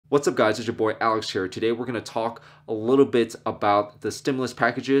What's up guys, it's your boy Alex here. Today we're going to talk a little bit about the stimulus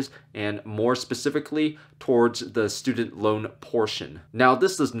packages and more specifically towards the student loan portion. Now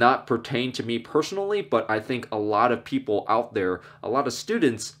this does not pertain to me personally, but I think a lot of people out there, a lot of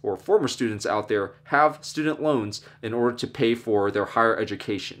students or former students out there have student loans in order to pay for their higher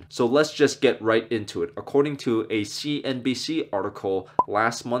education. So let's just get right into it. According to a CNBC article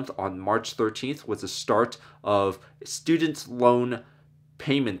last month on March 13th was the start of student loan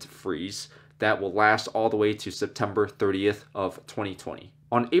payment freeze that will last all the way to September 30th of 2020.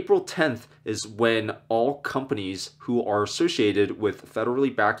 On April 10th is when all companies who are associated with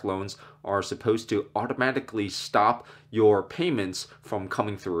federally backed loans are supposed to automatically stop your payments from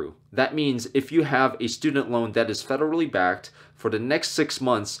coming through. That means if you have a student loan that is federally backed, for the next 6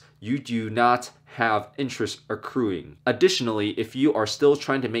 months, you do not have interest accruing. Additionally, if you are still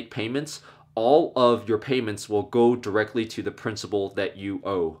trying to make payments, all of your payments will go directly to the principal that you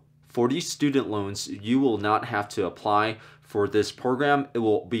owe. For these student loans, you will not have to apply for this program. It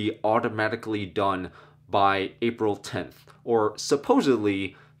will be automatically done by April 10th, or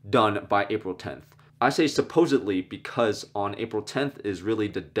supposedly done by April 10th. I say supposedly because on April 10th is really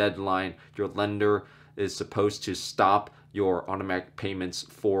the deadline your lender is supposed to stop your automatic payments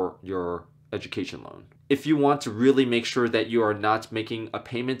for your education loan. If you want to really make sure that you are not making a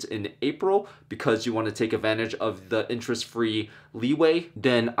payment in April because you want to take advantage of the interest-free leeway,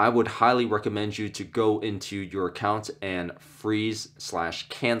 then I would highly recommend you to go into your account and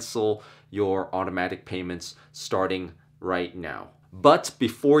freeze/cancel your automatic payments starting right now. But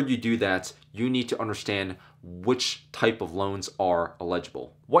before you do that, you need to understand which type of loans are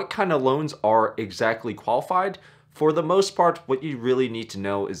eligible. What kind of loans are exactly qualified? For the most part, what you really need to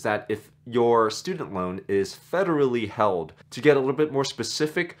know is that if your student loan is federally held, to get a little bit more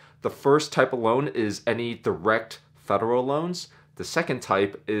specific, the first type of loan is any direct federal loans. The second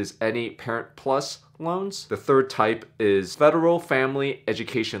type is any Parent Plus loans. The third type is Federal Family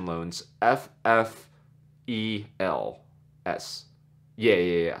Education Loans, FFELS.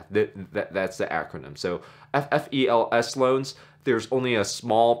 Yeah. That's the acronym. So FFELS loans, there's only a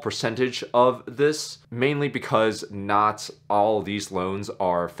small percentage of this, mainly because not all of these loans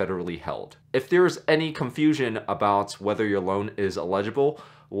are federally held. If there's any confusion about whether your loan is eligible,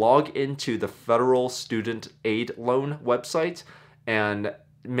 log into the Federal Student Aid Loan website and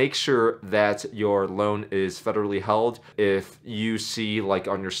make sure that your loan is federally held. If you see like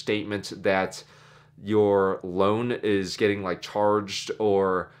on your statement that your loan is getting like charged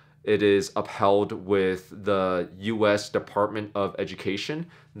or it is upheld with the U.S. Department of Education,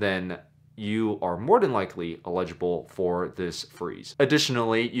 then you are more than likely eligible for this freeze.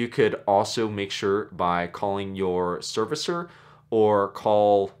 Additionally, you could also make sure by calling your servicer or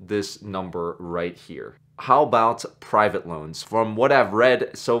call this number right here. How about private loans? From what I've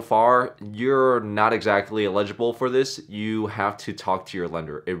read so far, you're not exactly eligible for this. You have to talk to your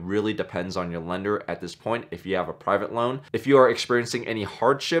lender. It really depends on your lender at this point if you have a private loan. If you are experiencing any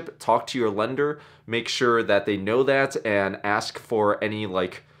hardship, talk to your lender. Make sure that they know that and ask for any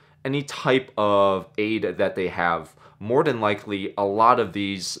type of aid that they have. More than likely, a lot of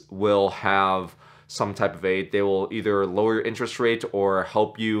these will have some type of aid. They will either lower your interest rate or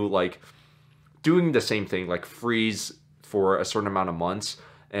help you doing the same thing, like freeze for a certain amount of months,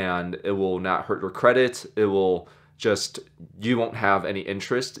 and it will not hurt your credit. It will just, you won't have any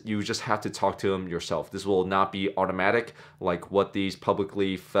interest. You just have to talk to them yourself. This will not be automatic like what these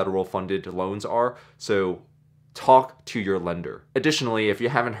publicly federal funded loans are. So talk to your lender. Additionally, if you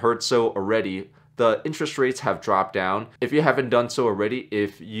haven't heard so already, the interest rates have dropped down. If you haven't done so already,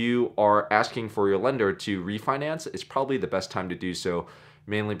 if you are asking for your lender to refinance, it's probably the best time to do so,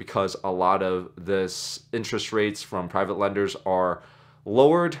 mainly because a lot of this interest rates from private lenders are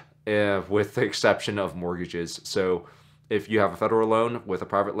lowered with the exception of mortgages. So if you have a federal loan with a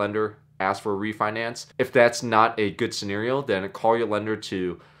private lender, ask for a refinance. If that's not a good scenario, then call your lender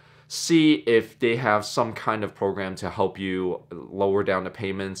to see if they have some kind of program to help you lower down the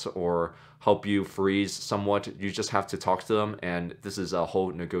payments or help you freeze somewhat. You just have to talk to them, and this is a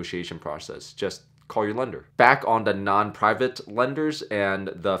whole negotiation process. Just call your lender. Back on the non-private lenders and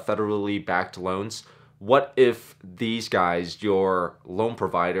the federally backed loans, what if these guys, your loan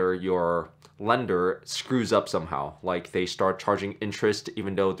provider, your lender, screws up somehow? Like they start charging interest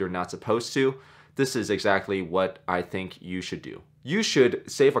even though they're not supposed to? This is exactly what I think you should do. You should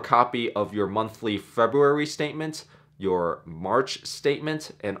save a copy of your monthly February statement, your March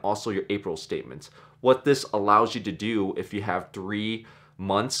statement, and also your April statement. What this allows you to do if you have 3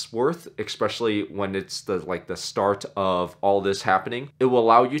 months worth, especially when it's the start of all this happening, it will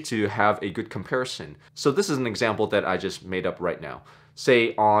allow you to have a good comparison. So this is an example that I just made up right now.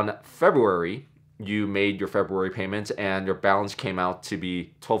 say on February, you made your February payments and your balance came out to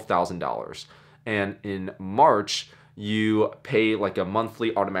be $12,000. And in March, you pay like a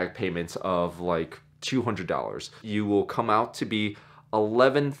monthly automatic payment of like $200. You will come out to be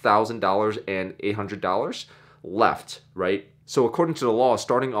 $11,800 left, right? So according to the law,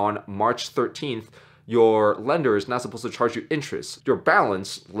 starting on March 13th, your lender is not supposed to charge you interest. Your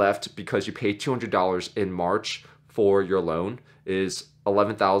balance left because you paid $200 in March for your loan is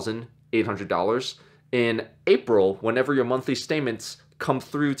 $11,800. In April, whenever your monthly statements come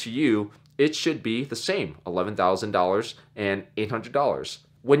through to you, it should be the same, $11,000 and $800.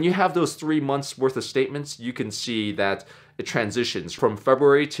 When you have those 3 months worth of statements, you can see that it transitions from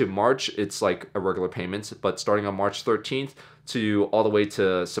February to March. It's like a regular payment, but starting on March 13th to all the way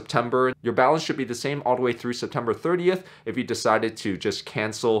to September, your balance should be the same all the way through September 30th if you decided to just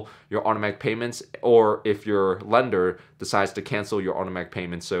cancel your automatic payments, or if your lender decides to cancel your automatic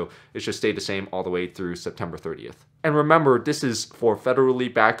payments. So it should stay the same all the way through September 30th. And remember, this is for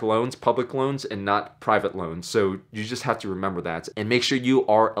federally backed loans, public loans, and not private loans. So you just have to remember that and make sure you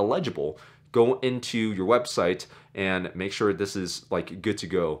are eligible. Go into your website and make sure this is like good to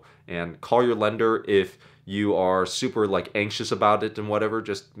go, and call your lender if you are super like anxious about it and whatever.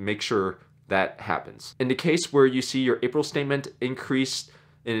 Just make sure that happens. In the case where you see your April statement increase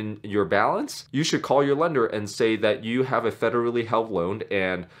in your balance, you should call your lender and say that you have a federally held loan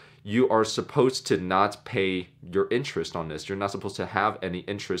and you are supposed to not pay your interest on this. You're not supposed to have any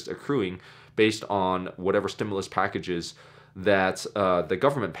interest accruing based on whatever stimulus packages that the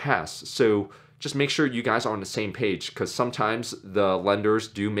government passed. So just make sure you guys are on the same page, because sometimes the lenders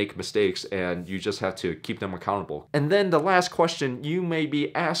do make mistakes and you just have to keep them accountable. And then the last question you may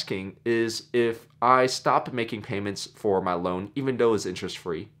be asking is, if I stop making payments for my loan, even though it's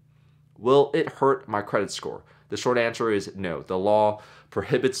interest-free, will it hurt my credit score? The short answer is no. The law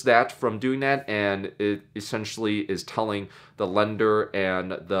prohibits that from doing that, and it essentially is telling the lender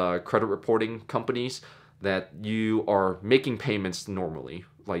and the credit reporting companies that you are making payments normally.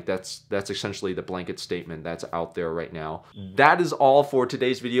 Like that's essentially the blanket statement that's out there right now. That is all for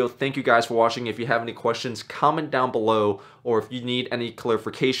today's video. Thank you guys for watching. If you have any questions, comment down below, or if you need any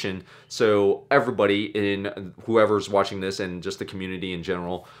clarification, so everybody in whoever's watching this and just the community in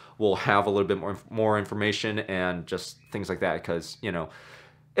general will have a little bit more information and just things like that, because you know,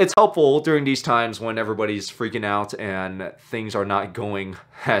 it's helpful during these times when everybody's freaking out and things are not going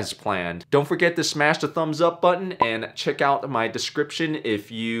as planned. Don't forget to smash the thumbs up button and check out my description if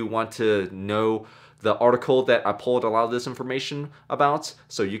you want to know the article that I pulled a lot of this information about,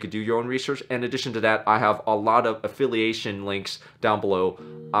 so you could do your own research. In addition to that, I have a lot of affiliation links down below.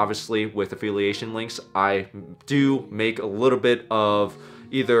 Obviously, with affiliation links, I do make a little bit of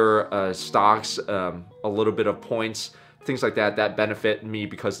either stocks, a little bit of points, things like that benefit me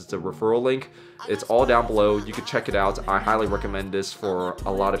because it's a referral link. It's all down below. You can check it out. I highly recommend this for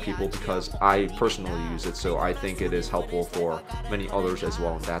a lot of people because I personally use it, so I think it is helpful for many others as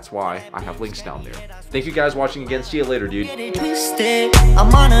well, and that's why I have links down there. Thank you guys for watching again. See you later, dude.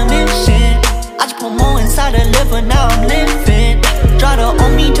 I'm on a mission.